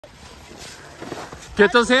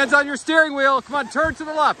Get those hands on your steering wheel. Come on, turn to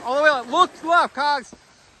the left. All the way left. Look left, Cogs.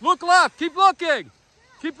 Look left. Keep looking.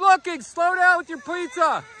 Keep looking. Slow down with your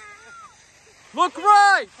pizza. Look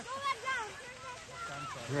right.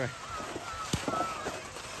 Right.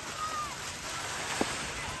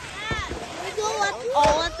 Can we do it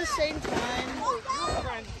all at the same time?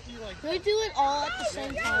 Can we do it all at the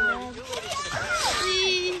same time, Dad?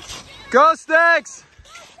 Please. Go, Snakes.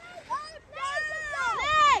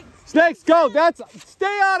 Snakes, go.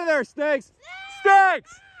 Stay out of there, Snakes.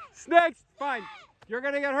 Snakes. Snakes. Fine. You're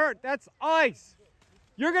going to get hurt. That's ice.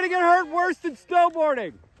 You're going to get hurt worse than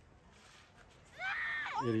snowboarding.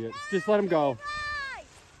 Idiots. Just let him go.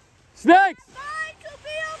 Snakes.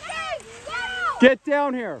 Get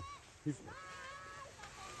down here.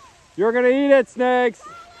 You're going to eat it, Snakes.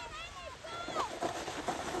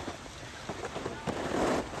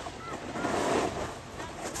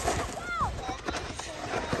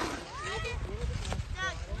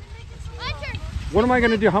 What am I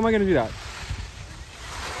going to do? How am I going to do that?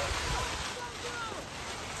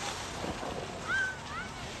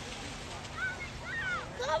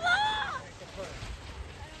 Come on!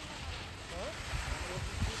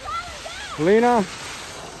 Lena?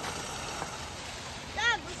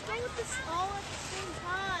 Dad, let's go with this all at the same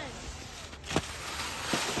time.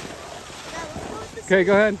 Dad, let's go with this. Okay,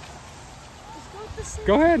 go ahead. Let's go with the same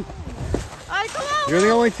Go ahead. All right, come on. You're the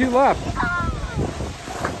only two left.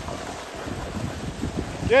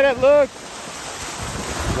 Get it, Luke.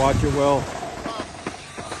 Watch it, Will.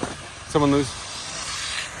 Someone lose.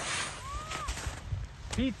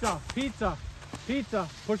 Pizza, pizza, pizza.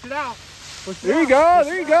 Push it out. Push it There you out. go.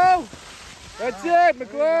 There you go. That's it,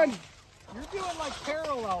 McGlynn. You're doing like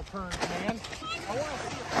parallel turns, man. I want to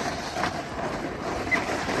see it.